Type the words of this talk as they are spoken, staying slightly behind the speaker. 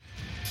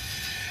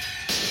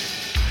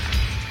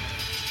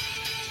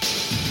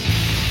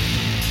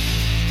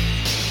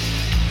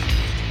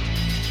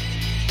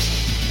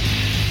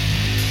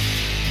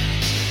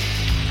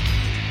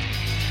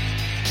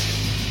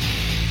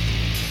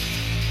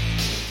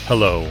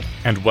Hello,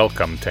 and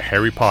welcome to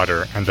Harry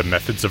Potter and the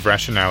Methods of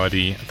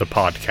Rationality, the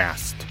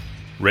podcast.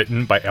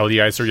 Written by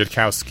Eliezer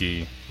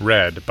Yudkowsky,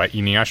 read by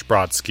Eneasz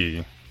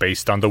Brodsky,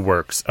 based on the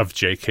works of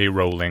J.K.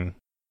 Rowling.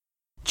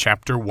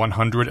 Chapter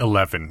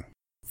 111,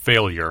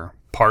 Failure,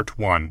 Part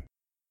 1.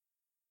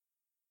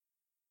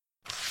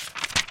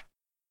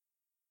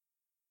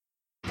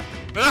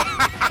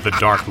 The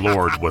Dark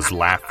Lord was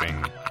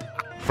laughing.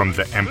 From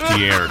the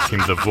empty air came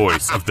the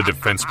voice of the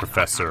defense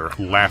professor,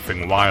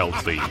 laughing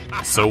wildly,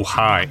 so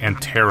high and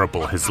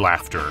terrible his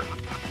laughter.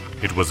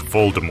 It was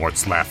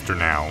Voldemort's laughter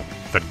now,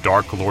 the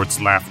Dark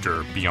Lord's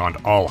laughter beyond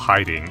all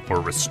hiding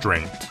or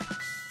restraint.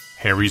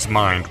 Harry's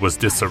mind was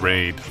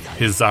disarrayed.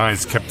 His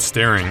eyes kept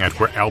staring at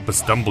where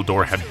Albus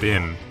Dumbledore had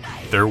been.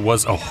 There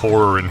was a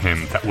horror in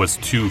him that was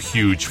too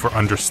huge for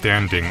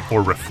understanding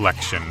or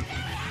reflection.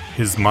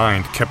 His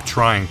mind kept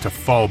trying to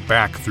fall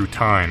back through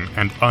time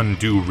and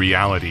undo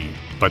reality,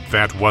 but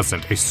that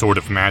wasn't a sort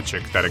of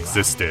magic that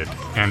existed,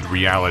 and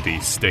reality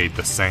stayed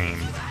the same.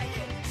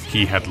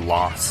 He had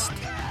lost.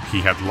 He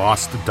had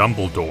lost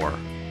Dumbledore.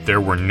 There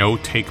were no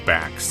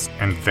takebacks,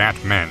 and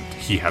that meant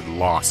he had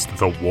lost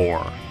the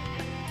war.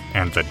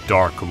 And the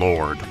Dark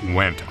Lord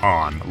went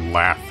on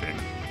laughing.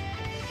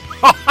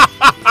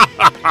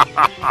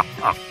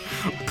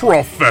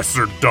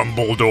 Professor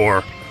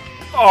Dumbledore!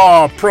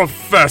 Ah,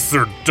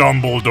 Professor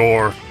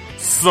Dumbledore!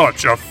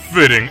 Such a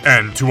fitting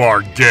end to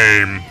our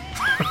game!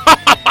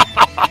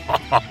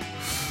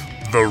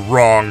 The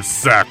wrong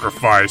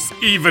sacrifice,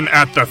 even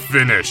at the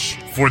finish,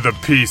 for the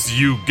piece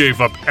you gave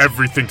up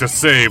everything to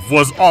save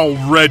was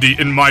already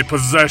in my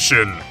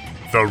possession.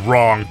 The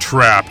wrong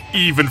trap,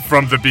 even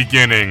from the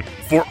beginning,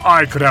 for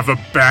I could have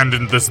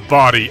abandoned this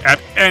body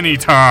at any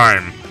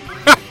time.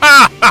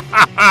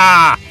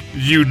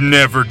 You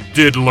never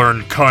did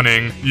learn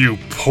cunning, you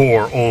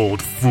poor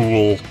old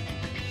fool.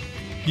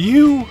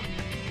 You?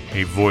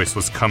 A voice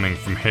was coming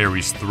from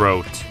Harry's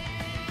throat.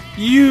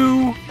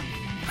 You?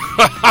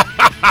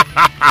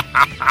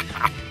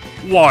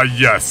 Why,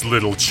 yes,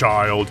 little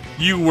child.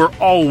 You were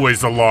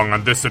always along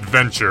on this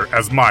adventure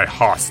as my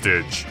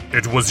hostage.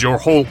 It was your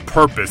whole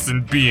purpose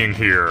in being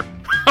here.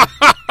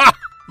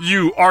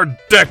 You are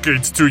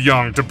decades too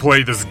young to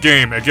play this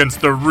game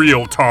against the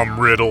real Tom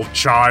Riddle,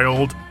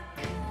 child.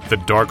 The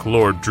Dark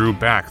Lord drew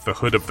back the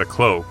hood of the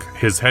cloak,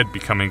 his head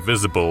becoming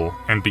visible,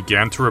 and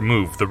began to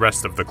remove the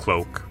rest of the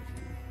cloak.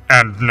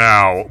 And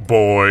now,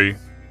 boy,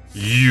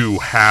 you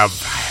have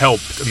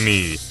helped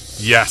me.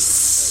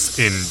 Yes,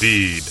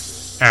 indeed.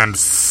 And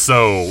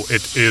so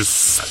it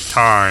is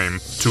time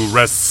to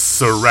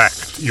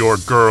resurrect your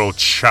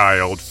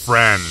girl-child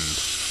friend,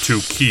 to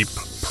keep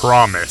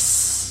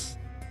promise.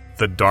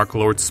 The Dark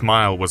Lord's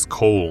smile was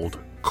cold,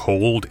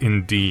 cold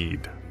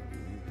indeed.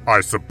 I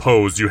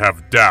suppose you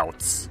have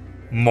doubts.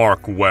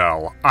 Mark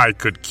well, I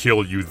could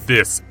kill you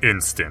this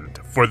instant,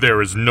 for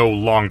there is no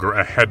longer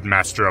a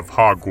headmaster of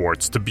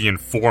Hogwarts to be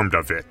informed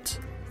of it.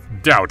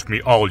 Doubt me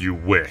all you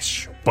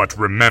wish, but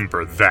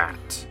remember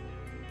that.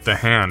 The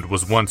hand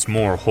was once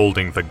more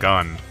holding the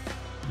gun.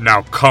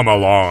 Now come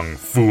along,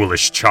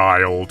 foolish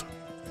child.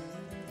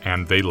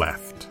 And they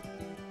left.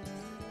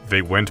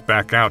 They went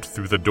back out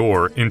through the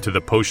door into the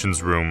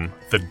potions room,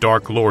 the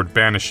Dark Lord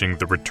banishing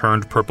the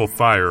returned purple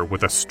fire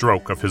with a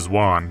stroke of his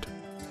wand.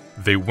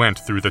 They went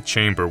through the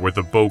chamber where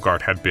the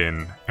Bogart had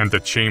been, and the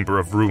chamber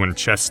of ruined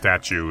chess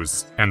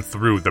statues, and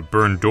through the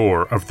burned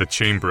door of the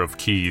Chamber of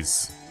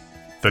Keys.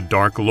 The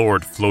Dark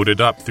Lord floated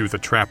up through the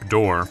trap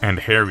door, and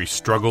Harry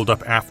struggled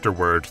up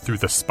afterward through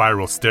the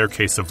spiral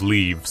staircase of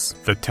leaves,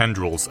 the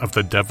tendrils of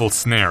the devil's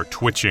snare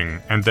twitching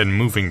and then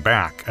moving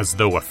back as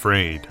though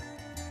afraid.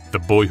 The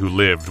boy who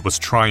lived was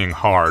trying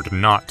hard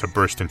not to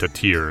burst into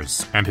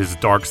tears, and his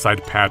dark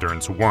side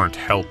patterns weren't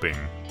helping,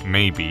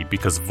 maybe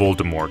because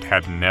Voldemort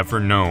had never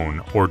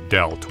known or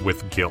dealt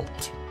with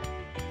guilt.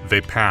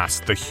 They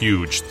passed the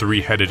huge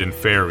three-headed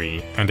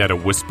inferi, and at a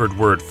whispered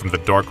word from the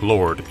Dark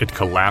Lord, it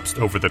collapsed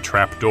over the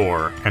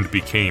trapdoor and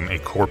became a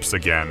corpse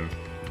again.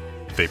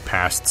 They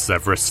passed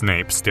Severus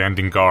Snape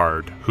standing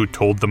guard, who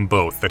told them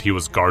both that he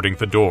was guarding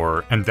the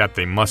door and that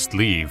they must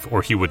leave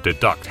or he would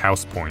deduct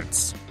house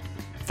points.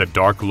 The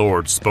Dark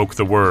Lord spoke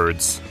the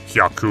words,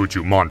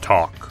 Hyakuju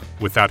Montauk,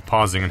 without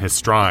pausing in his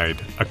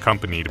stride,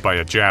 accompanied by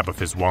a jab of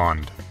his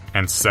wand.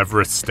 And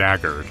Severus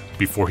staggered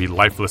before he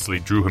lifelessly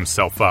drew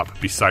himself up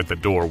beside the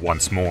door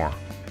once more.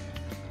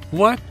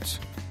 What?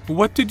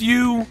 What did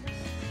you?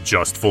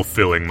 Just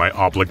fulfilling my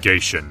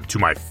obligation to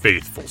my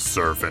faithful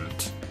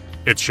servant.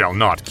 It shall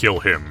not kill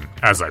him,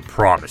 as I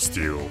promised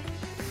you.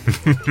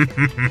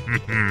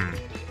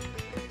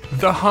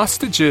 The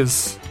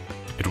hostages.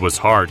 It was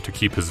hard to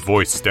keep his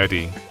voice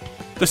steady.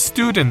 The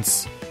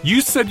students. You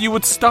said you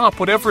would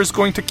stop whatever is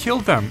going to kill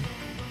them.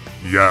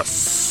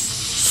 Yes.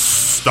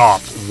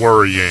 Stop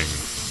worrying.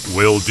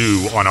 We'll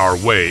do on our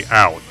way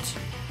out.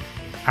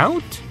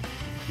 Out?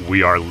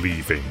 We are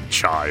leaving,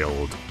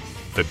 child.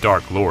 The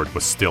Dark Lord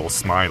was still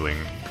smiling.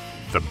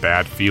 The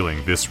bad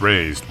feeling this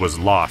raised was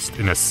lost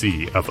in a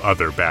sea of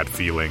other bad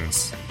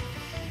feelings.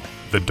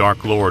 The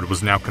Dark Lord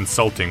was now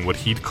consulting what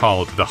he'd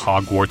called the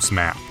Hogwarts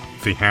map,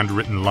 the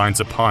handwritten lines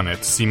upon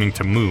it seeming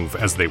to move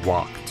as they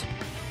walked.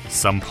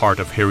 Some part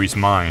of Harry's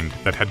mind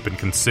that had been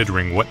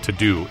considering what to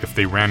do if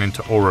they ran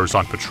into Aurors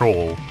on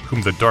patrol,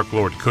 whom the Dark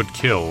Lord could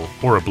kill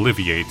or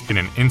obliviate in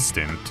an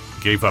instant,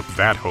 gave up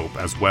that hope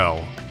as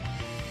well.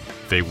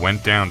 They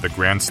went down the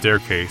grand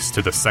staircase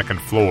to the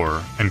second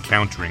floor,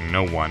 encountering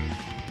no one.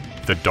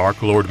 The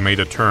Dark Lord made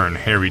a turn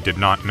Harry did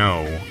not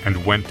know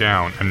and went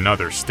down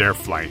another stair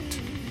flight.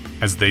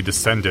 As they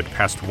descended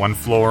past one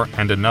floor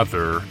and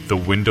another, the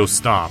window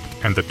stopped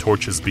and the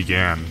torches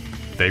began.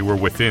 They were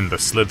within the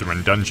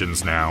Slytherin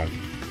dungeons now.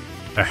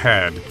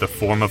 Ahead, the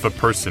form of a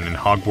person in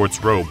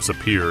Hogwarts robes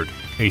appeared.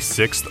 A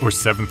 6th or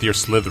 7th year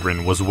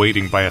Slytherin was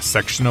waiting by a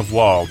section of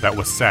wall that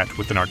was set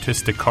with an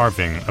artistic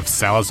carving of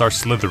Salazar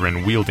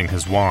Slytherin wielding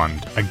his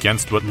wand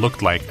against what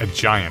looked like a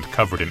giant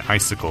covered in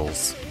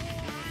icicles.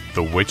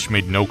 The witch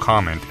made no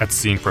comment at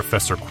seeing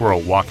Professor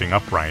Quirrell walking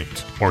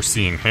upright, or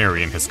seeing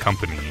Harry in his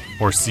company,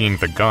 or seeing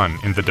the gun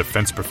in the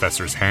defense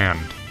professor's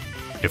hand.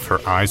 If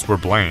her eyes were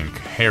blank,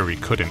 Harry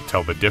couldn't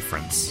tell the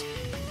difference.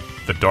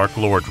 The Dark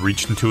Lord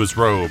reached into his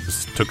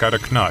robes, took out a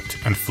knut,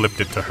 and flipped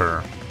it to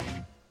her.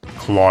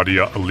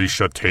 Claudia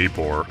Alicia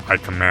Tabor, I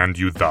command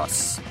you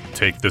thus.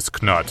 Take this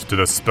knut to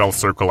the spell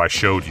circle I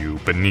showed you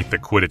beneath the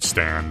Quidditch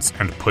stands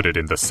and put it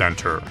in the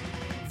center.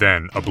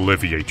 Then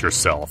obliviate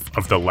yourself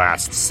of the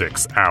last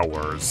 6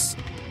 hours.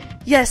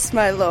 Yes,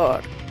 my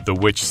lord, the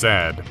witch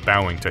said,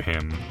 bowing to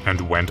him,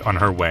 and went on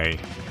her way.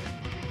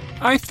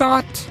 I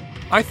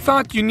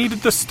thought you needed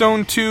the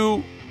stone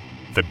to...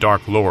 The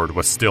Dark Lord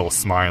was still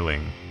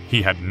smiling.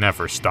 He had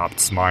never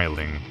stopped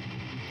smiling.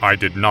 I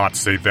did not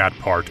say that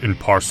part in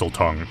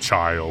Parseltongue,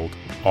 child.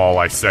 All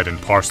I said in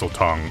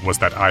Parseltongue was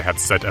that I had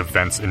set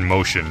events in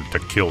motion to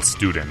kill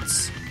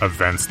students.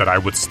 Events that I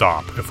would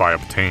stop if I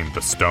obtained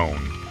the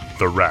stone.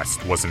 The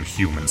rest was in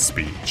human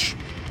speech.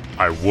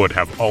 I would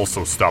have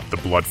also stopped the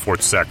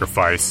Bloodfort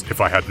sacrifice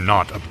if I had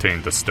not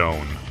obtained the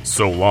stone,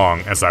 so long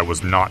as I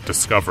was not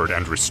discovered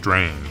and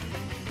restrained.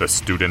 The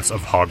students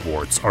of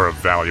Hogwarts are a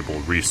valuable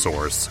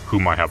resource,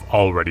 whom I have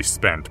already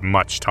spent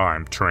much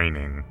time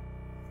training.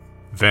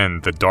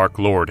 Then the Dark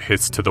Lord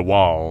hissed to the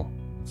wall,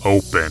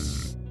 "Open!"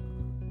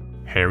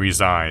 Harry's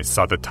eyes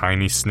saw the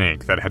tiny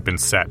snake that had been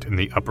set in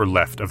the upper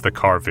left of the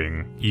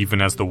carving,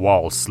 even as the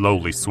wall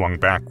slowly swung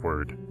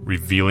backward,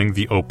 revealing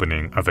the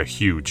opening of a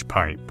huge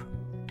pipe.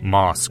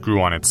 Moss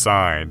grew on its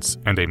sides,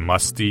 and a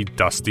musty,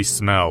 dusty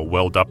smell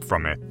welled up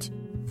from it.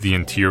 The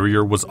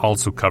interior was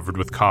also covered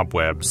with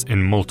cobwebs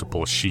in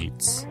multiple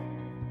sheets.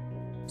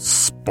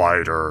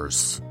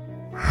 Spiders.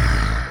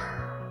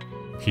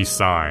 He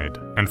sighed,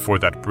 and for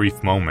that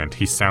brief moment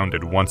he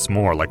sounded once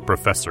more like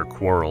Professor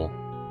Quirrell.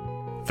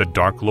 The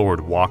Dark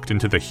Lord walked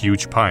into the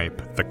huge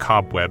pipe, the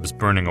cobwebs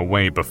burning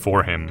away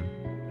before him.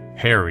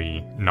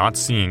 Harry, not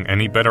seeing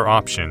any better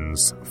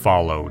options,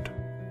 followed.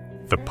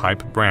 The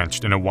pipe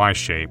branched in a Y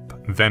shape,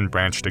 then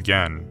branched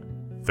again.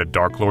 The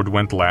Dark Lord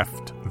went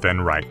left,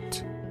 then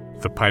right.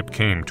 The pipe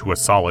came to a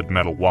solid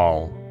metal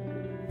wall.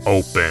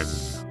 "Open!"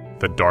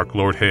 the Dark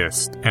Lord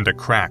hissed, and a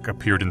crack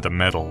appeared in the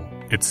metal.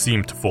 It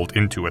seemed to fold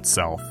into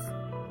itself.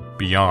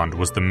 Beyond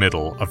was the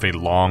middle of a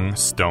long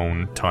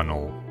stone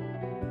tunnel.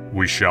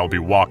 We shall be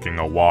walking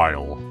a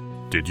while.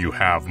 Did you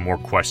have more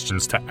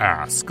questions to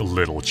ask,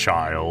 little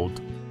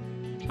child?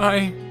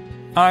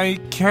 I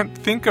can't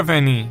think of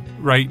any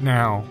right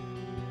now.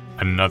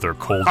 Another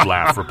cold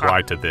laugh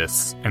replied to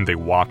this, and they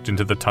walked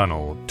into the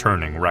tunnel,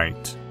 turning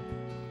right.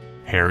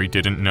 Harry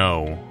didn't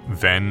know,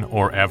 then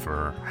or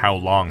ever, how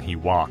long he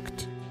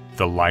walked.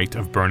 The light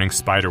of burning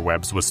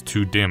spiderwebs was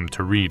too dim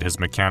to read his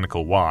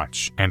mechanical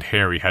watch, and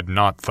Harry had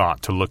not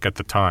thought to look at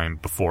the time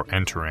before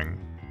entering.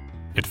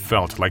 It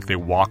felt like they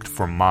walked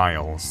for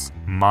miles,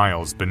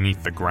 miles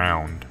beneath the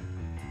ground.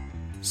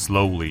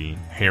 Slowly,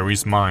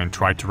 Harry's mind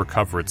tried to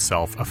recover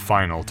itself a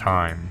final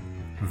time.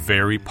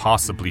 Very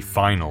possibly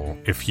final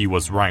if he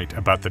was right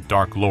about the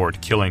Dark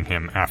Lord killing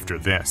him after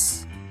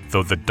this.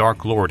 Though the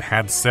Dark Lord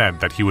had said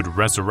that he would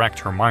resurrect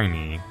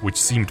Hermione, which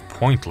seemed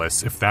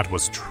pointless if that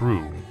was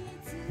true.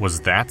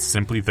 Was that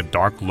simply the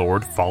Dark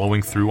Lord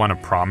following through on a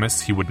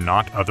promise he would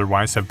not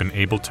otherwise have been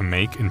able to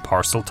make in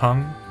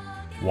Parseltongue?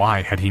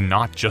 Why had he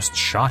not just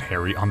shot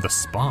Harry on the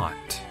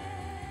spot?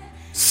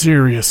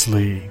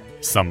 Seriously,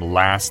 some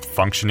last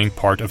functioning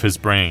part of his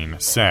brain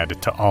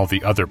said to all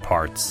the other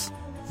parts.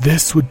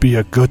 This would be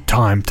a good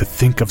time to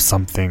think of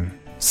something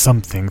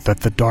that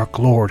the Dark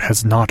Lord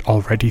has not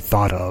already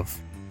thought of.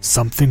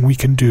 Something we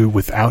can do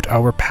without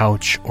our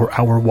pouch or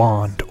our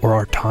wand or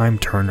our time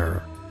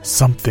turner.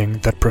 Something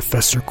that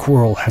Professor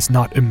Quirrell has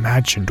not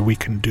imagined we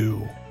can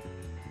do.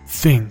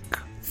 Think.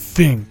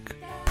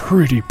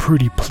 Pretty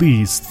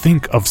please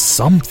think of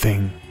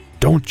something.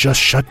 Don't just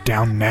shut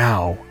down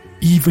now.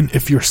 Even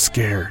if you're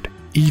scared.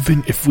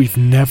 Even if we've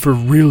never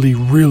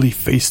really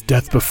faced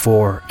death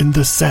before, in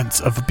the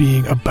sense of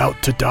being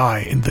about to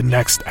die in the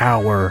next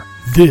hour.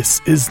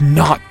 This is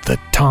not the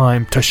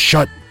time to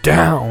shut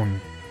down.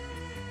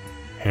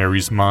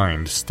 Harry's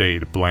mind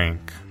stayed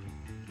blank.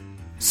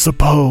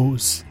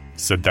 Suppose,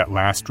 said that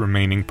last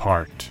remaining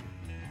part.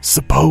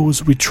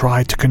 Suppose we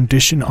try to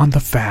condition on the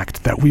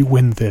fact that we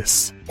win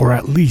this, or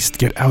at least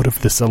get out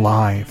of this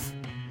alive.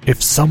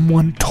 If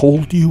someone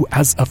told you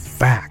as a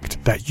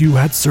fact that you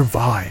had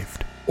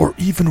survived, or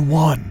even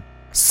won,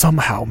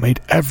 somehow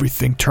made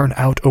everything turn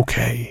out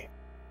okay,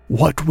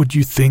 what would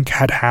you think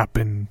had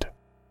happened?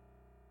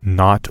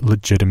 Not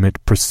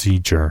legitimate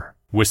procedure,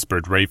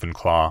 whispered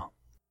Ravenclaw.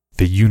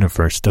 The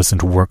universe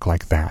doesn't work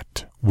like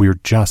that. We're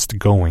just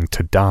going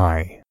to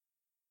die.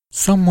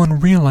 Someone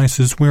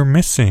realizes we're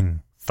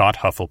missing, thought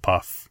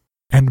Hufflepuff.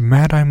 And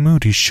Mad-Eye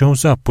Moody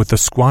shows up with a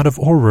squad of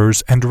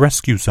Aurors and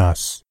rescues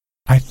us.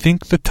 I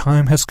think the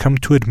time has come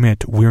to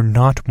admit we're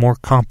not more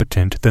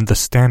competent than the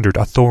standard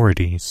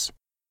authorities.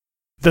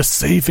 The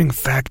saving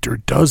factor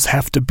does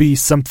have to be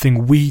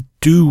something we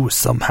do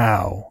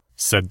somehow,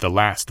 said the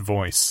last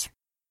voice.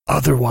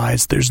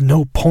 Otherwise, there's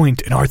no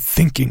point in our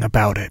thinking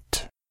about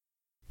it.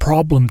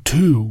 Problem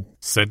 2,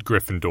 said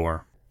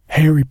Gryffindor.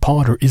 Harry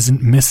Potter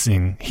isn't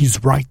missing.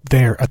 He's right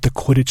there at the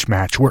Quidditch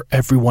match where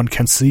everyone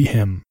can see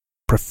him.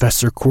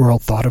 Professor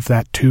Quirrell thought of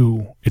that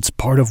too. It's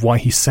part of why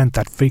he sent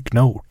that fake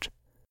note.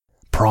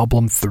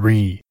 Problem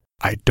 3.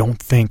 I don't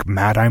think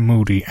Mad-Eye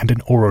Moody and an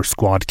Auror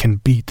squad can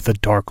beat the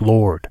Dark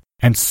Lord,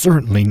 and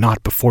certainly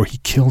not before he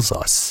kills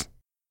us.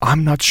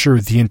 I'm not sure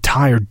the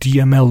entire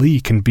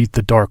DMLE can beat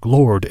the Dark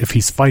Lord if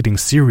he's fighting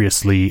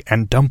seriously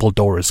and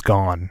Dumbledore is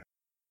gone.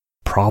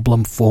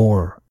 Problem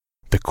 4.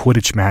 The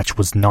Quidditch match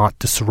was not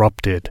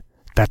disrupted.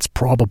 That's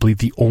probably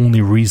the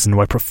only reason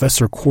why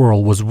Professor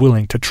Quirrell was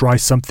willing to try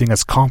something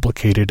as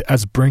complicated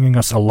as bringing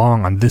us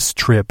along on this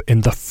trip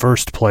in the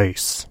first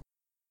place.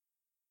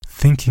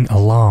 Thinking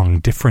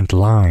along different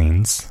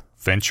lines,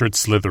 ventured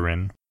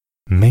Slytherin.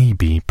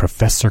 Maybe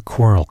Professor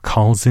Quirrell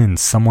calls in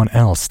someone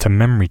else to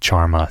memory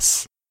charm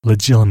us.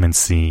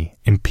 Legilimency,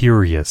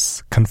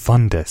 Imperius,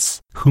 Confundus,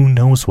 who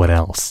knows what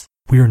else.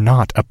 We're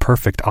not a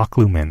perfect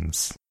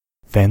Occlumens.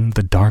 Then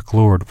the Dark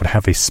Lord would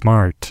have a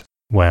smart,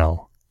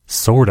 well,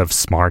 sort of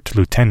smart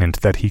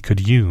lieutenant that he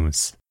could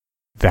use.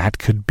 That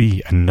could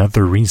be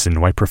another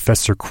reason why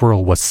Professor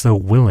Quirrell was so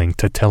willing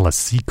to tell us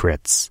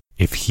secrets,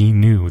 if he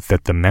knew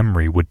that the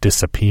memory would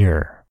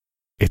disappear.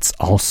 It's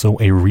also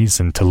a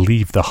reason to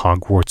leave the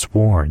Hogwarts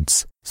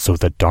wards, so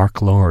the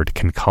Dark Lord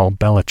can call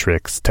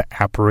Bellatrix to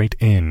apparate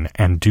in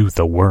and do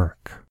the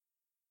work.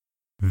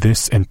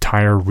 This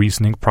entire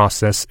reasoning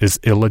process is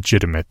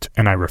illegitimate,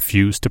 and I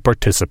refuse to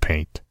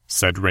participate,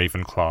 said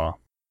Ravenclaw.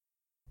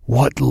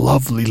 What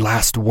lovely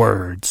last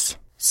words,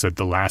 said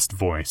the last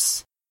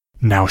voice.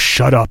 Now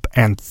shut up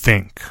and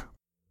think.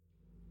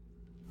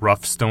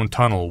 Rough stone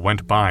tunnel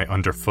went by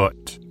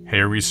underfoot,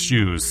 Harry's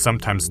shoes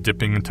sometimes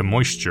dipping into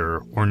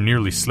moisture or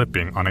nearly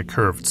slipping on a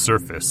curved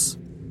surface.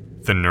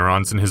 The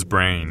neurons in his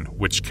brain,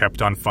 which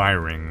kept on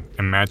firing,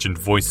 imagined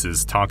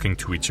voices talking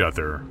to each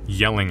other,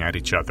 yelling at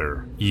each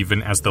other,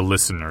 even as the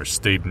listener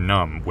stayed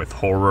numb with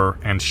horror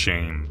and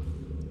shame.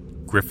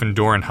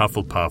 Gryffindor and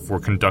Hufflepuff were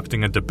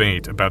conducting a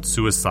debate about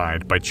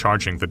suicide by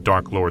charging the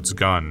Dark Lord's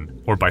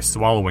gun, or by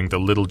swallowing the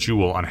little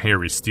jewel on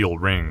Harry's steel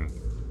ring.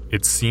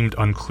 It seemed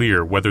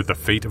unclear whether the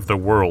fate of the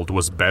world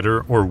was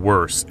better or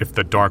worse if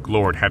the Dark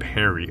Lord had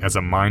Harry as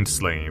a mind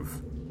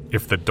slave.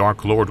 If the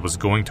Dark Lord was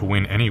going to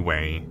win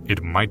anyway,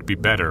 it might be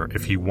better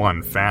if he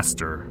won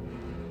faster.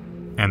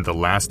 And the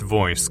last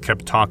voice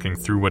kept talking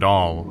through it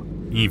all.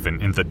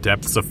 Even in the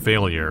depths of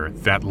failure,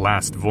 that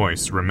last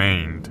voice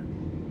remained.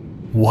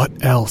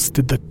 What else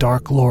did the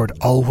Dark Lord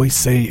always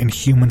say in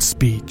human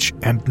speech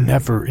and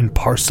never in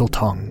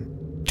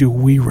Parseltongue? Do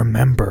we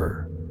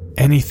remember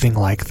anything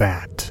like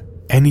that?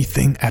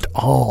 Anything at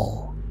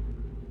all?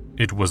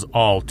 It was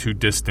all too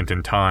distant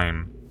in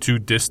time. Too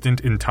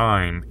distant in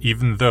time,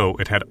 even though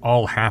it had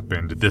all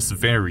happened this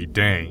very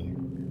day.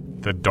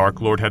 The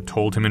Dark Lord had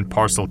told him in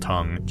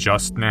Parseltongue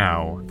just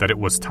now that it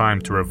was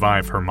time to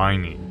revive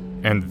Hermione.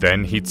 And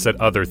then he'd said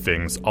other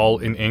things all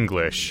in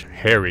English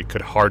Harry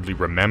could hardly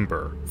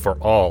remember, for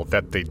all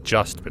that they'd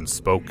just been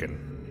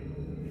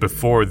spoken.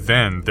 Before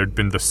then, there'd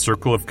been the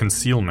circle of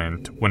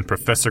concealment when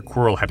Professor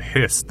Quirrell had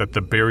hissed that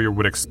the barrier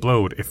would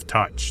explode if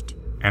touched.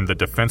 And the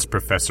defense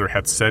professor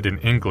had said in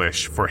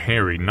English for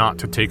Harry not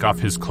to take off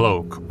his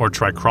cloak or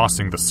try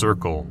crossing the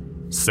circle.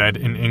 Said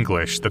in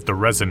English that the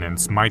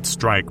resonance might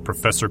strike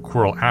Professor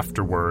Quirrell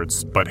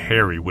afterwards, but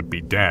Harry would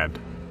be dead.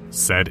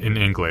 Said in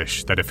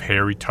English that if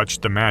Harry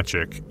touched the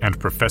magic and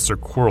Professor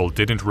Quirrell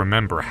didn't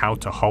remember how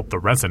to halt the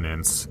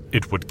resonance,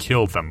 it would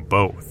kill them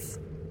both.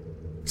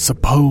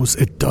 Suppose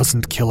it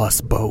doesn't kill us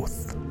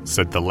both,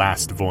 said the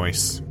last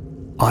voice.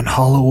 On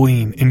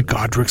Halloween in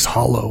Godric's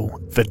Hollow,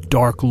 the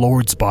Dark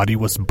Lord's body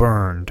was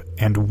burned,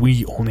 and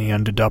we only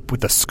ended up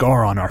with a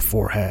scar on our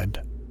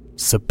forehead.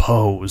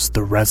 Suppose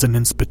the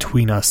resonance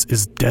between us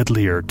is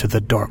deadlier to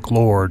the Dark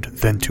Lord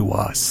than to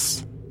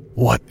us.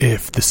 What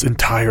if this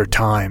entire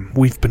time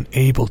we've been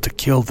able to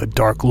kill the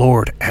Dark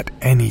Lord at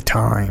any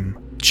time,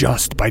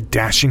 just by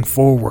dashing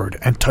forward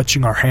and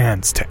touching our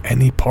hands to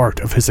any part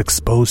of his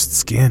exposed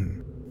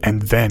skin?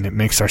 And then it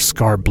makes our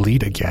scar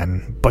bleed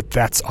again, but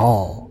that's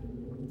all.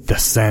 The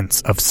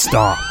sense of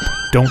stop,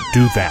 don't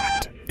do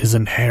that, is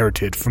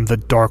inherited from the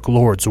Dark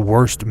Lord's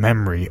worst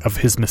memory of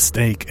his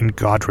mistake in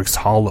Godric's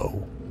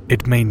Hollow.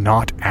 It may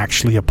not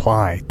actually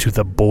apply to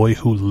the boy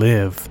who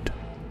lived."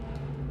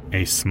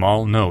 A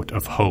small note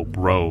of hope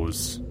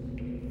rose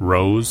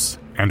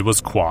and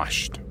was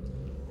quashed.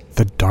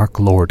 "The Dark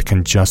Lord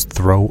can just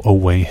throw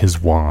away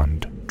his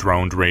wand,"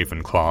 droned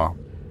Ravenclaw.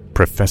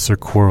 "Professor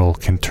Quirrell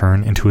can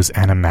turn into his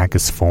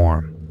animagus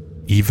form.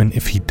 Even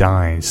if he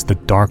dies, the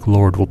Dark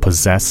Lord will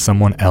possess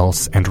someone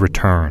else and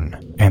return,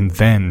 and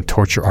then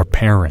torture our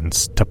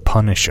parents to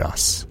punish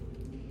us."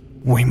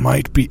 "We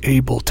might be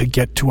able to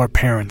get to our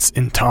parents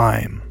in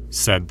time,"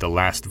 said the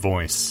last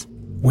voice.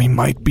 "We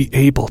might be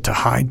able to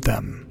hide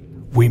them.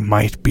 We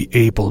might be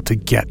able to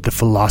get the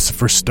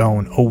Philosopher's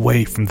Stone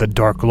away from the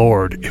Dark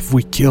Lord if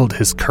we killed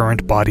his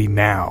current body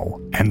now,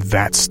 and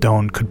that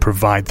stone could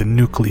provide the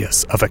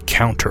nucleus of a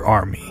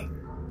counter-army."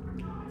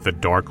 The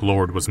Dark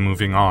Lord was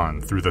moving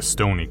on through the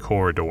stony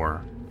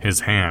corridor.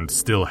 His hand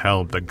still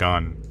held the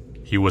gun.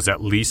 He was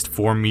at least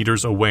 4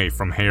 meters away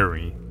from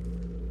Harry.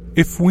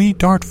 "If we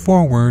dart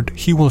forward,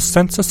 he will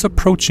sense us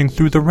approaching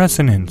through the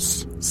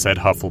resonance," said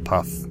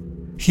Hufflepuff.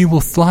 "He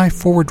will fly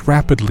forward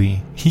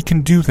rapidly. He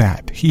can do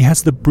that. He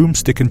has the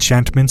broomstick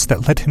enchantments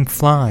that let him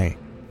fly.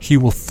 He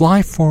will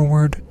fly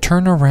forward,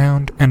 turn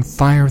around, and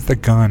fire the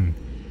gun.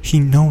 He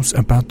knows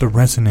about the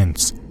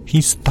resonance.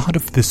 He's thought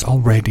of this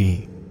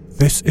already.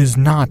 This is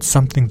not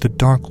something the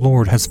Dark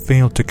Lord has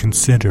failed to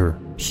consider.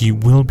 He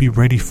will be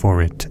ready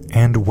for it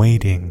and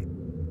waiting."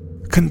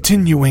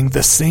 "Continuing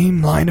the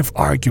same line of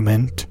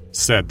argument,"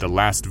 said the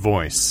last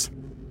voice,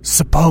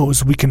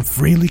 "suppose we can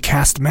freely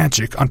cast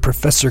magic on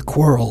Professor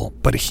Quirrell,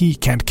 but he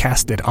can't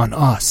cast it on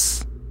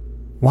us."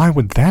 "Why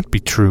would that be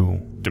true?"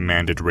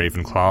 demanded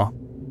Ravenclaw.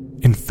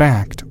 "In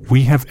fact,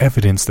 we have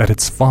evidence that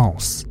it's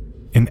false.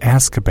 In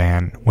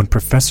Azkaban, when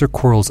Professor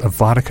Quirrell's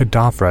Avada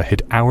Kedavra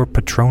hit our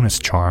Patronus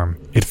charm,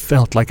 it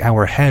felt like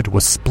our head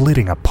was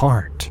splitting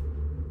apart."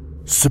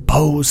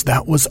 "Suppose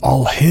that was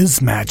all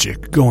his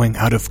magic going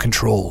out of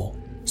control.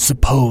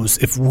 Suppose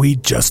if we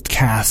just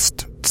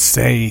cast,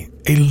 say,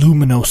 a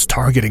Luminos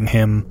targeting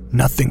him,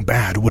 nothing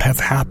bad would have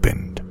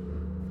happened."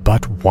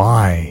 "But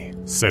why?"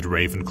 said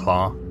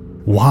Ravenclaw.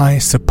 "Why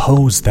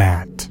suppose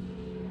that?"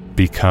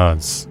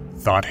 "Because,"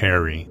 thought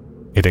Harry,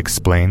 "it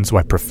explains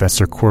why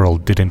Professor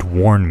Quirrell didn't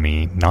warn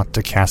me not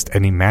to cast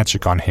any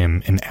magic on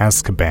him in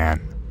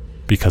Azkaban.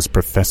 Because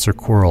Professor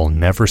Quirrell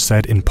never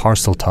said in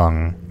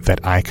Parseltongue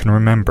that I can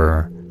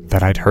remember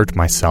that I'd hurt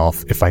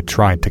myself if I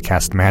tried to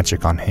cast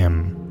magic on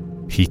him.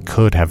 He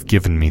could have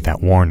given me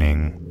that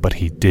warning, but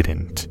he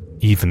didn't,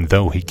 even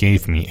though he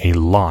gave me a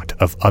lot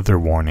of other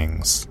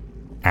warnings.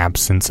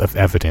 Absence of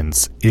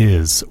evidence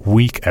is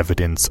weak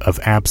evidence of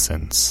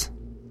absence."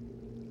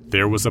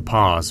 There was a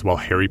pause while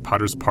Harry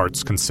Potter's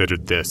parts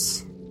considered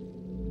this.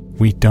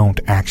 "We don't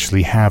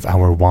actually have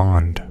our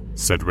wand,"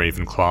 said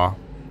Ravenclaw.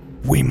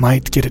 "We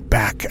might get it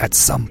back at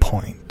some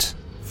point,"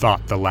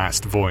 thought the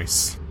last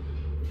voice.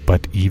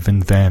 "But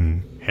even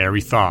then," Harry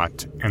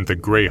thought, and the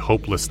gray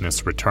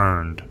hopelessness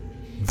returned.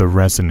 "the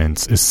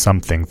resonance is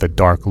something the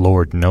Dark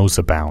Lord knows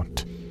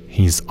about.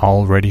 He's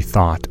already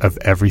thought of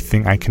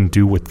everything I can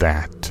do with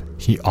that.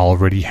 He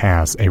already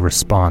has a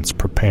response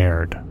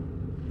prepared.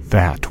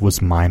 That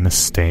was my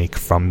mistake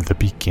from the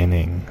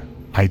beginning.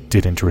 I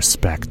didn't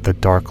respect the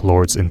Dark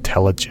Lord's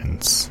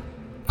intelligence.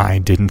 I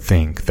didn't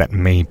think that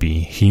maybe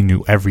he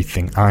knew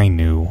everything I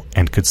knew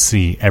and could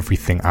see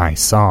everything I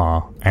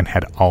saw and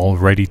had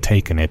already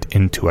taken it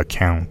into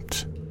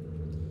account."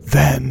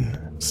 "Then,"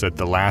 said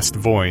the last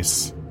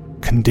voice,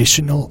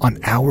 "conditional on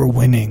our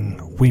winning,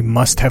 we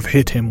must have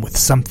hit him with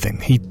something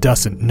he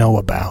doesn't know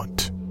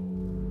about."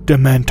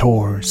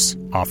 "Dementors,"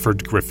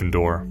 offered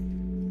Gryffindor.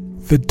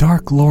 "The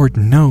Dark Lord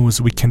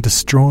knows we can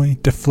destroy,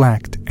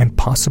 deflect, and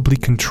possibly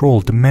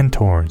control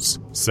Dementors,"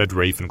 said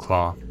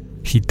Ravenclaw.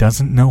 "He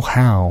doesn't know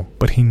how,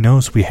 but he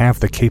knows we have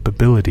the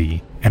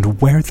capability,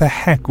 and where the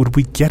heck would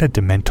we get a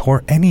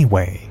Dementor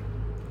anyway?"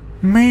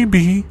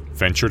 "Maybe,"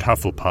 ventured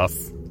Hufflepuff,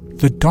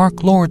 "the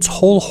Dark Lord's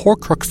whole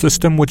Horcrux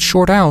system would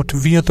short out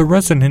via the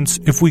resonance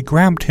if we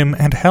grabbed him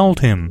and held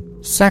him,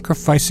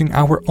 sacrificing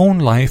our own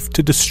life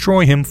to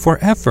destroy him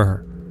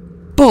forever."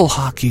 "Bull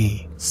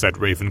hockey," said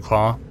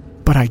Ravenclaw.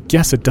 "But I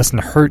guess it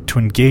doesn't hurt to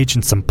engage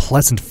in some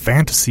pleasant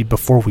fantasy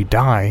before we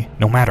die,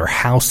 no matter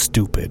how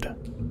stupid."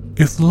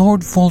 "If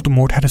Lord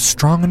Voldemort had a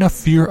strong enough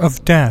fear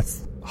of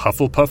death,"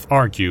 Hufflepuff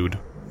argued,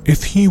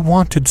 "if he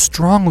wanted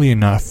strongly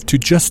enough to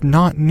just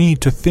not need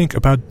to think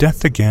about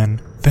death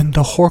again, then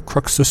the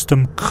Horcrux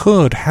system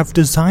could have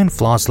design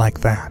flaws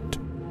like that.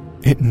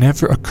 It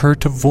never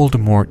occurred to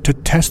Voldemort to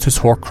test his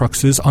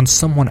Horcruxes on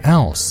someone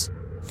else.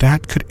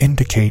 That could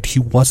indicate he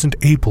wasn't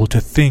able to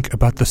think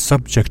about the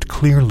subject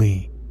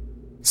clearly."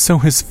 "So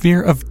his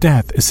fear of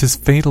death is his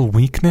fatal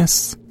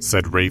weakness?"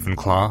 said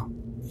Ravenclaw.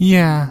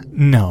 "Yeah,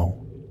 no.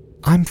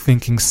 I'm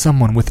thinking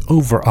someone with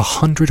over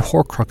 100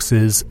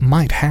 Horcruxes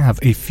might have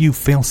a few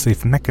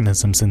failsafe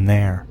mechanisms in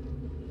there."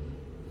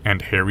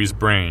 And Harry's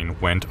brain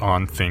went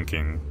on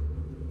thinking.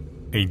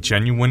 A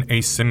genuine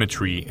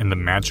asymmetry in the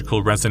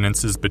magical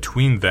resonances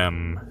between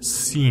them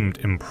seemed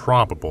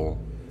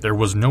improbable. There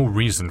was no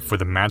reason for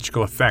the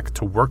magical effect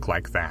to work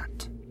like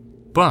that.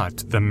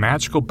 But the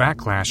magical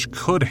backlash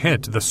could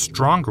hit the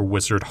stronger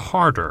wizard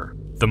harder,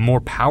 the more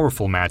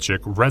powerful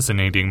magic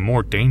resonating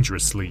more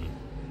dangerously.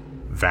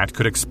 That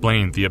could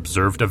explain the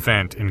observed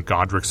event in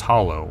Godric's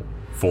Hollow.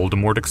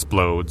 Voldemort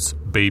explodes,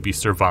 baby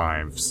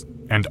survives,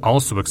 and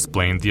also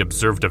explain the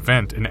observed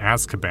event in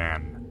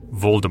Azkaban.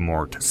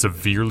 Voldemort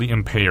severely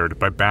impaired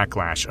by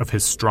backlash of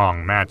his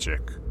strong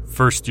magic.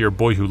 First-year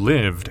boy who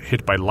lived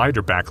hit by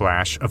lighter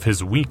backlash of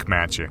his weak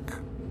magic.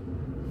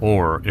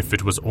 Or, if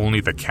it was only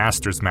the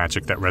caster's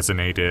magic that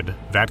resonated,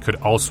 that could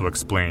also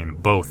explain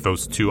both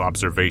those two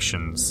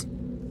observations.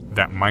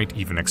 That might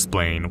even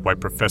explain why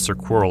Professor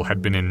Quirrell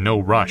had been in no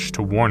rush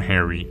to warn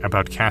Harry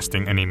about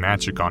casting any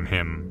magic on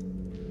him.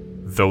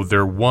 Though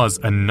there was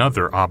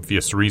another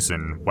obvious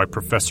reason why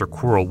Professor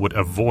Quirrell would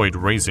avoid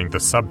raising the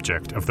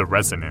subject of the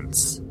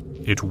resonance.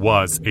 It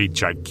was a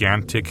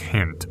gigantic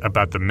hint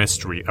about the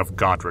mystery of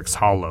Godric's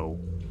Hollow,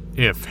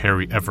 if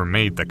Harry ever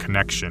made the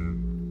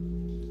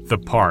connection. The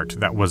part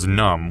that was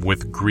numb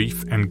with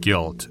grief and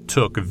guilt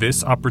took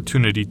this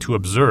opportunity to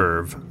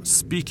observe,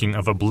 speaking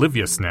of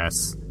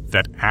obliviousness,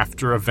 that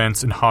after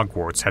events in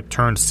Hogwarts had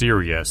turned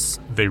serious,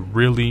 they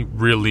really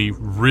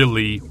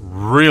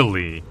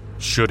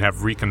should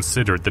have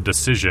reconsidered the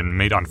decision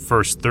made on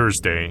First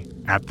Thursday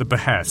at the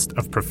behest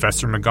of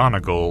Professor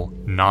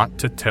McGonagall not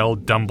to tell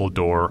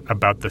Dumbledore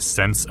about the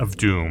sense of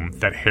doom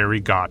that Harry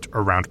got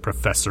around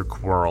Professor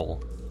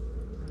Quirrell.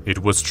 It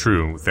was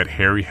true that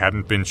Harry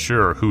hadn't been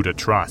sure who to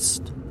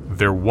trust.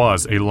 There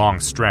was a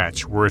long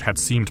stretch where it had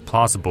seemed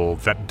plausible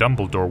that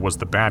Dumbledore was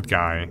the bad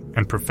guy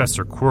and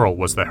Professor Quirrell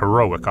was the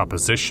heroic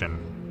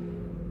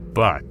opposition.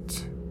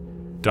 But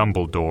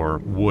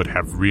Dumbledore would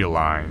have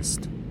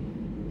realized.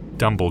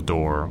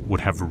 Dumbledore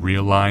would have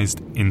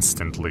realized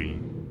instantly.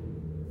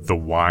 The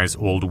wise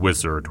old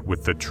wizard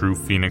with the true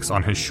phoenix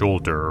on his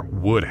shoulder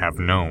would have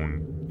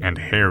known, and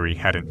Harry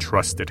hadn't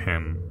trusted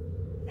him.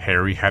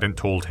 Harry hadn't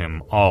told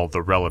him all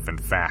the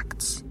relevant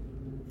facts.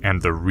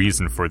 And the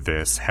reason for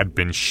this had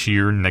been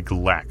sheer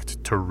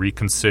neglect to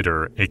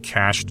reconsider a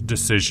cached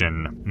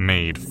decision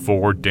made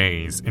 4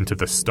 days into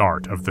the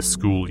start of the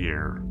school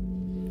year.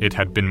 It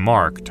had been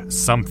marked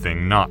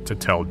something not to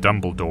tell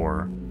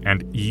Dumbledore,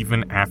 and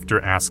even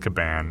after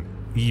Azkaban,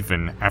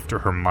 even after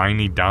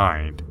Hermione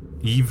died,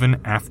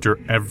 even after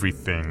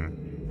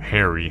everything,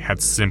 Harry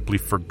had simply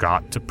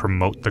forgot to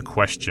promote the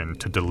question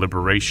to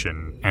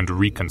deliberation and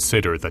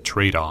reconsider the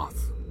trade-off.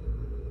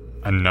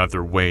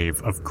 Another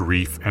wave of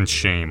grief and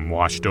shame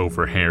washed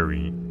over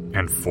Harry,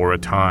 and for a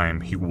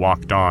time he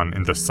walked on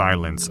in the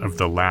silence of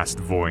the last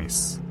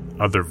voice,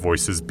 other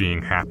voices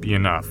being happy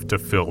enough to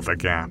fill the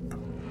gap.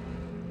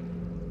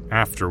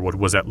 After what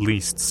was at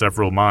least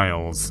several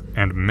miles,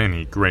 and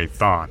many grey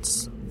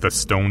thoughts, the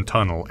stone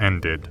tunnel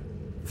ended.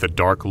 The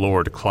Dark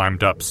Lord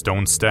climbed up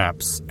stone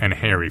steps, and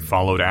Harry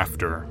followed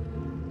after.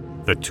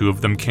 The two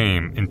of them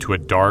came into a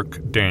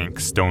dark, dank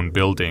stone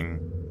building.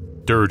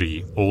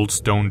 Dirty, old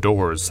stone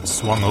doors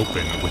swung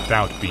open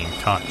without being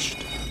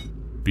touched.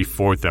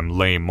 Before them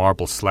lay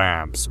marble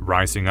slabs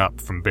rising up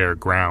from bare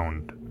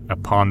ground.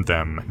 Upon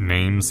them,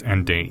 names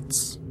and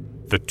dates.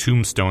 The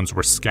tombstones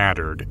were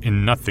scattered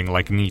in nothing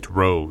like neat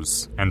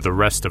rows, and the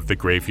rest of the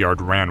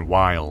graveyard ran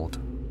wild.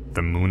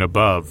 The moon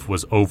above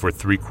was over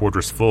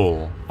 3/4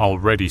 full,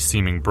 already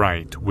seeming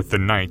bright with the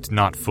night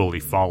not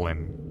fully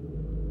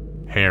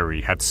fallen.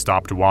 Harry had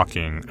stopped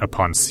walking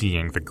upon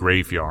seeing the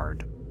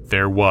graveyard.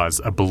 There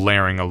was a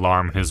blaring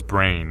alarm in his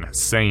brain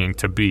saying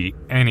to be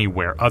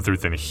anywhere other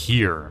than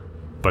here,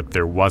 but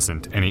there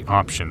wasn't any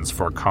options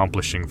for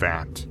accomplishing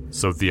that,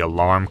 so the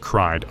alarm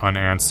cried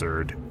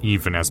unanswered,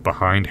 even as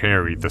behind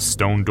Harry the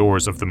stone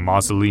doors of the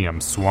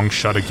mausoleum swung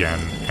shut again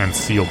and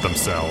sealed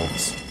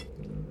themselves.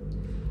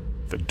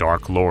 The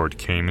Dark Lord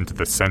came into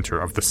the center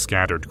of the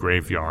scattered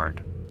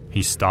graveyard.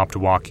 He stopped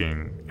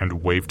walking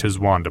and waved his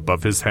wand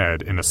above his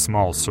head in a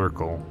small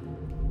circle.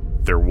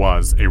 There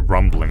was a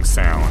rumbling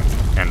sound,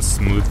 and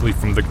smoothly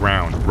from the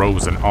ground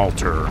rose an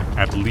altar,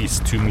 at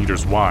least 2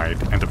 meters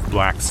wide and of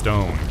black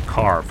stone,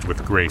 carved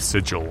with gray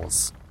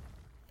sigils.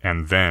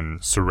 And then,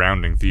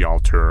 surrounding the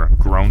altar,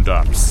 groaned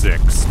up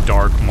 6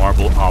 dark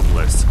marble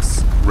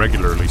obelisks,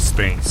 regularly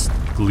spaced,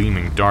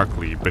 gleaming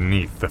darkly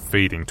beneath the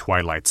fading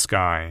twilight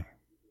sky.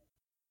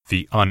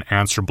 The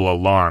unanswerable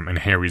alarm in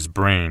Harry's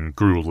brain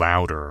grew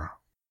louder.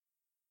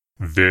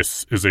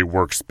 "This is a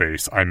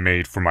workspace I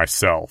made for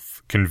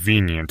myself,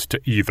 convenient to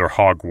either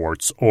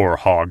Hogwarts or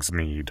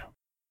Hogsmeade."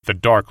 The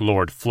Dark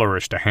Lord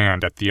flourished a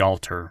hand at the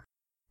altar.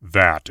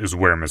 "That is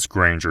where Miss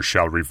Granger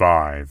shall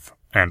revive,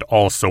 and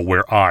also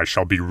where I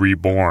shall be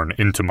reborn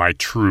into my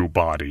true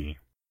body.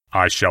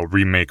 I shall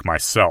remake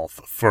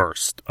myself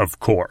first, of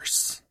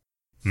course.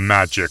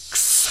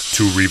 Magics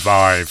to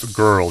revive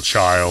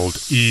girl-child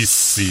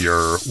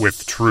Aesir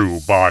with true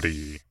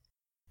body."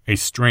 A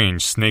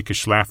strange,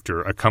 snakish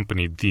laughter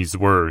accompanied these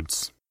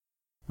words.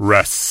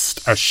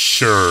 Rest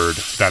assured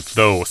that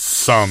though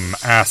some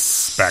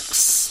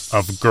aspects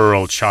of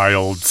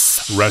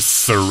girl-child's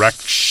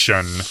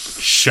resurrection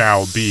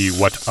shall be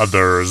what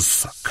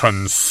others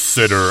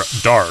consider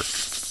dark,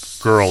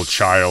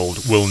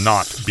 girl-child will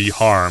not be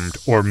harmed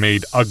or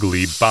made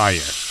ugly by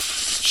it,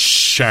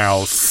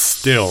 shall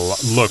still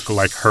look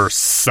like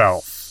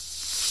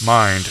herself.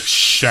 Mind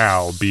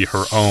shall be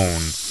her own,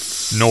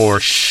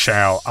 nor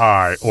shall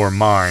I or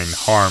mine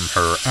harm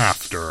her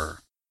after.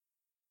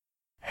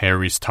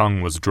 Harry's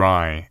tongue was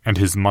dry, and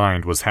his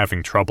mind was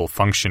having trouble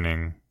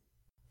functioning.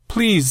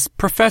 Please,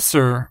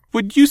 Professor,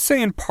 would you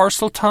say in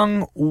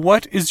Parseltongue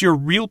what is your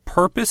real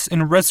purpose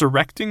in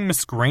resurrecting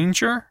Miss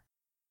Granger?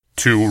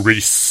 To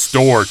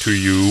restore to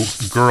you,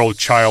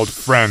 girl-child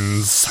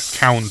friends,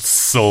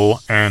 counsel,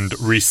 and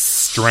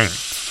restraint.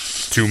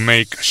 To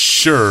make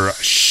sure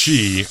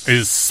she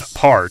is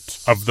part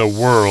of the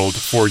world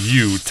for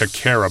you to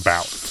care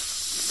about.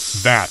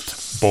 That,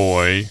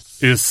 boy,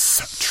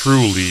 is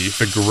truly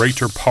the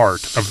greater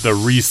part of the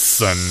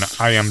reason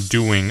I am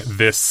doing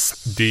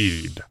this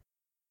deed.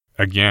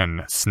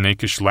 Again,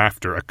 snakish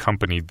laughter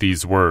accompanied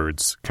these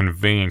words,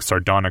 conveying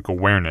sardonic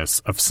awareness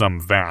of some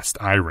vast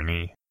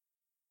irony.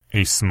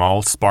 A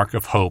small spark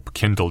of hope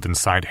kindled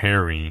inside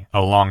Harry,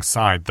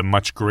 alongside the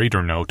much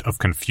greater note of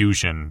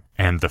confusion,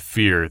 and the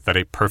fear that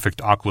a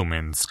perfect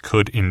Occlumens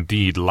could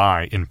indeed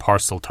lie in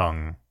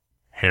Parseltongue.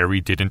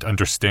 Harry didn't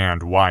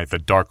understand why the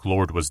Dark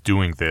Lord was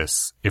doing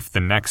this, if the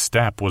next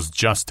step was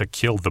just to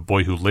kill the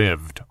boy who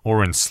lived,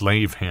 or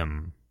enslave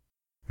him.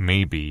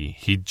 Maybe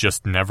he'd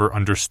just never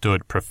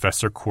understood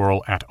Professor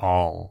Quirrell at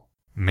all.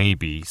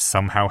 Maybe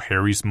somehow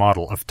Harry's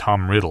model of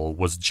Tom Riddle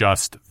was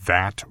just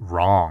that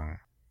wrong.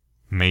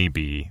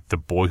 Maybe the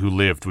boy who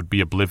lived would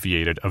be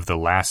obliviated of the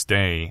last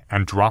day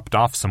and dropped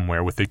off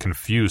somewhere with a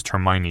confused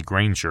Hermione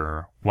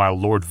Granger, while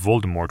Lord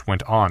Voldemort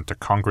went on to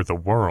conquer the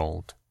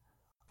world.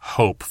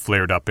 Hope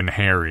flared up in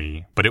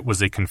Harry, but it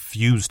was a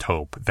confused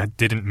hope that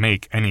didn't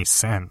make any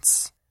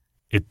sense.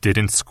 It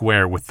didn't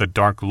square with the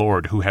Dark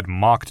Lord who had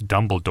mocked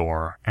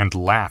Dumbledore and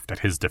laughed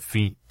at his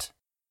defeat.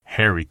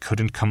 Harry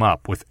couldn't come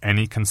up with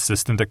any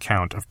consistent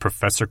account of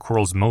Professor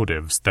Quirrell's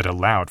motives that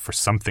allowed for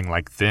something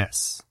like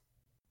this.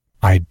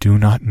 I do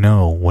not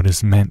know what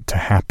is meant to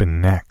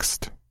happen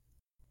next.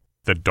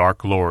 The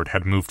Dark Lord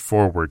had moved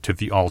forward to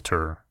the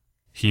altar.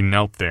 He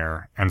knelt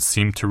there and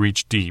seemed to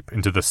reach deep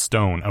into the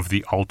stone of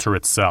the altar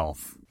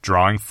itself,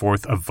 drawing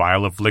forth a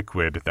vial of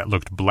liquid that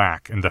looked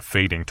black in the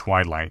fading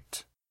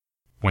twilight.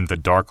 When the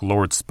Dark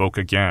Lord spoke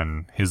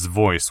again, his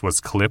voice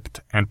was clipped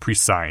and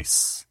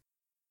precise.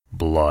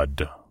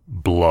 Blood,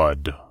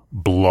 blood,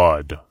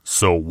 blood,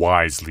 so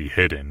wisely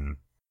hidden.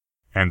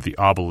 And the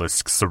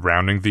obelisks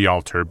surrounding the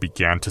altar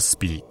began to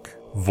speak,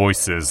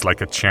 voices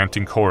like a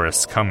chanting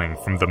chorus coming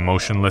from the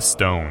motionless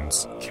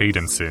stones,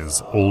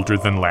 cadences older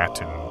than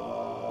Latin.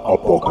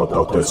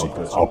 Apocatatesi,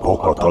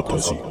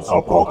 apocatatesi,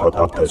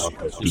 apocatatesi,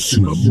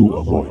 Disimamu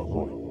amoy.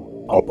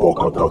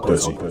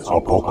 Apocatatesi,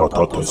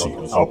 apocatatesi,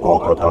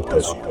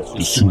 apocatatesi,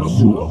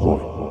 Disimamu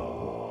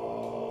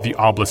amoy. The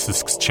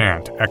obelisk's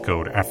chant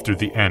echoed after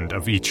the end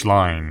of each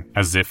line,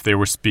 as if they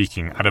were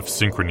speaking out of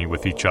synchrony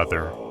with each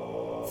other.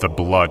 The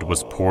blood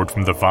was poured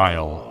from the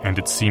vial, and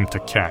it seemed to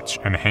catch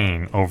and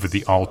hang over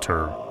the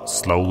altar,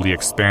 slowly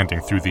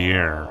expanding through the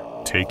air,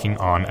 taking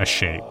on a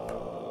shape.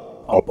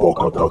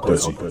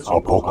 Apocatatesi,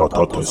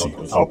 apocatatesi,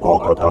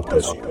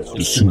 apocatatesi,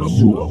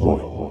 Disimamu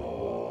amoy.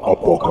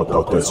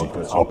 Apocatatesi,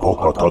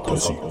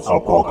 apocatatesi,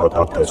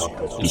 apocatatesi,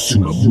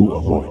 Disimamu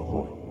amoy.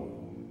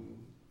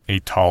 A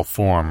tall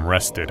form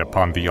rested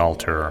upon the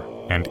altar,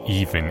 and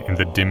even in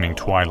the dimming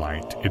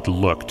twilight it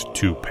looked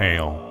too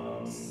pale.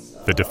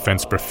 The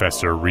defense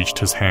professor reached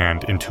his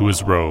hand into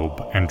his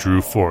robe and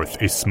drew forth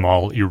a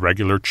small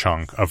irregular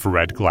chunk of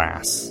red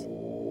glass.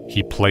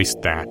 He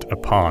placed that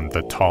upon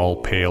the tall,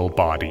 pale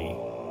body.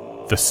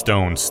 The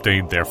stone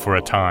stayed there for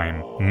a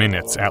time,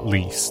 minutes at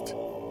least.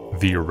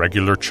 The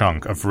irregular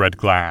chunk of red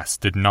glass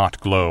did not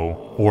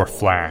glow, or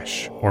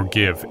flash, or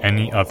give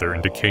any other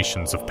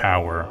indications of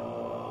power.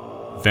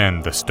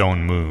 Then the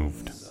stone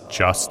moved,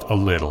 just a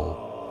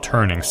little,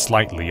 turning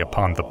slightly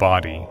upon the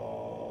body.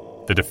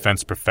 The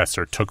defense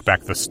professor took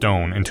back the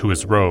stone into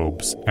his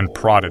robes and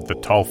prodded the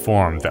tall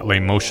form that lay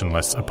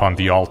motionless upon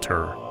the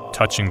altar,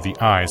 touching the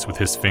eyes with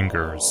his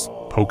fingers,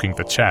 poking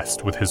the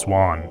chest with his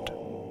wand.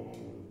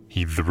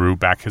 He threw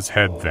back his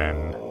head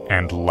then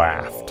and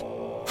laughed.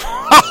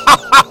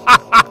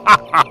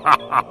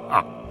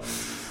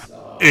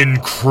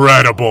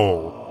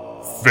 Incredible!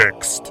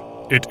 Fixed.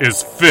 It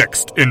is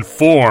fixed in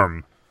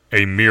form.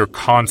 A mere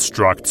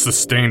construct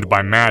sustained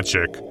by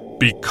magic,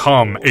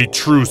 become a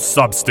true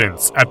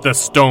substance at the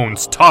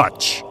stone's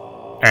touch.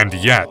 And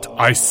yet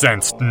I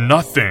sensed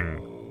nothing.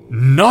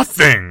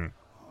 Nothing!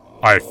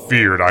 I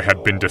feared I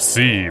had been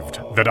deceived,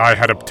 that I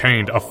had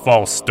obtained a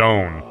false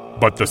stone,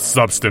 but the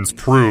substance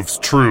proves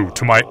true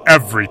to my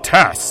every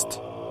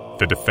test.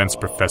 The defense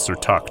professor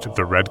tucked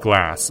the red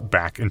glass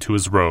back into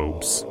his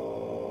robes.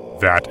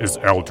 That is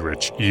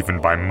eldritch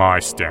even by my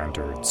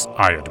standards,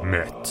 I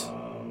admit.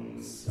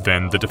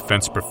 Then the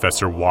defense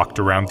professor walked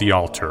around the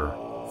altar.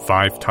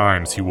 5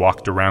 times he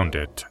walked around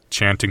it,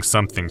 chanting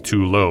something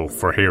too low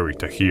for Harry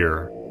to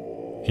hear.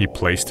 He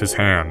placed his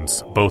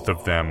hands, both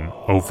of them,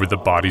 over the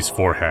body's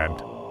forehead.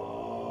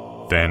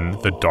 Then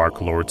the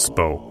Dark Lord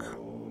spoke.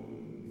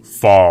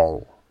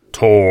 Fall,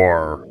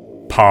 Tor,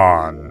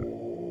 Pan.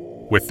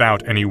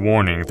 Without any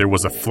warning, there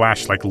was a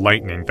flash like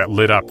lightning that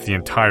lit up the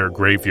entire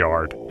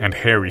graveyard, and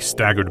Harry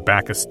staggered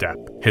back a step,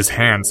 his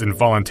hands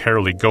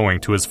involuntarily going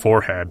to his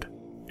forehead.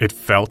 It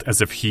felt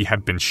as if he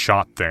had been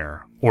shot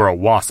there, or a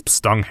wasp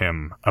stung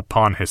him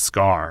upon his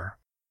scar.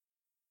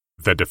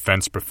 The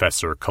defense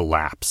professor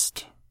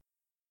collapsed,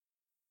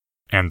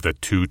 and the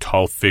 2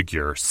 tall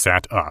figure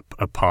sat up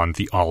upon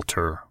the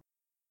altar.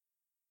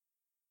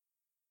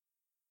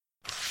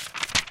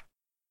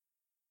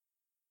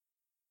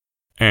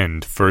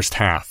 End first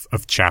half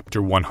of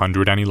chapter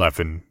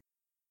 111.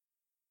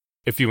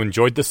 If you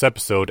enjoyed this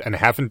episode and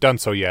haven't done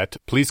so yet,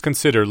 please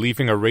consider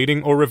leaving a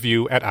rating or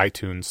review at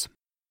iTunes.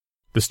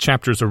 This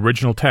chapter's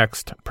original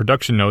text,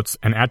 production notes,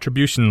 and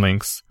attribution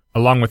links,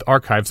 along with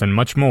archives and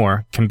much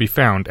more, can be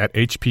found at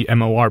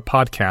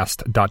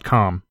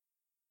hpmorpodcast.com.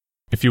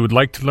 If you would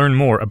like to learn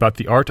more about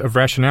the art of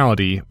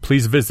rationality,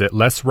 please visit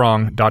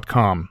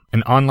lesswrong.com,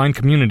 an online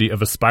community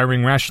of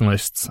aspiring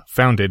rationalists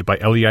founded by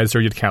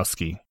Eliezer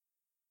Yudkowsky.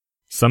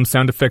 Some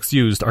sound effects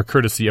used are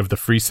courtesy of the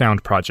Free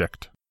Sound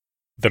Project.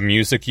 The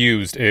music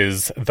used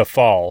is The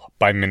Fall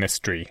by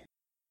Ministry.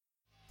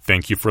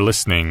 Thank you for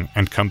listening,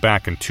 and come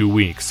back in 2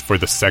 weeks for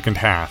the second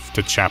half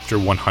to Chapter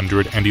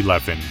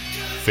 111,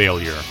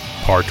 Failure,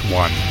 Part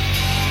 1.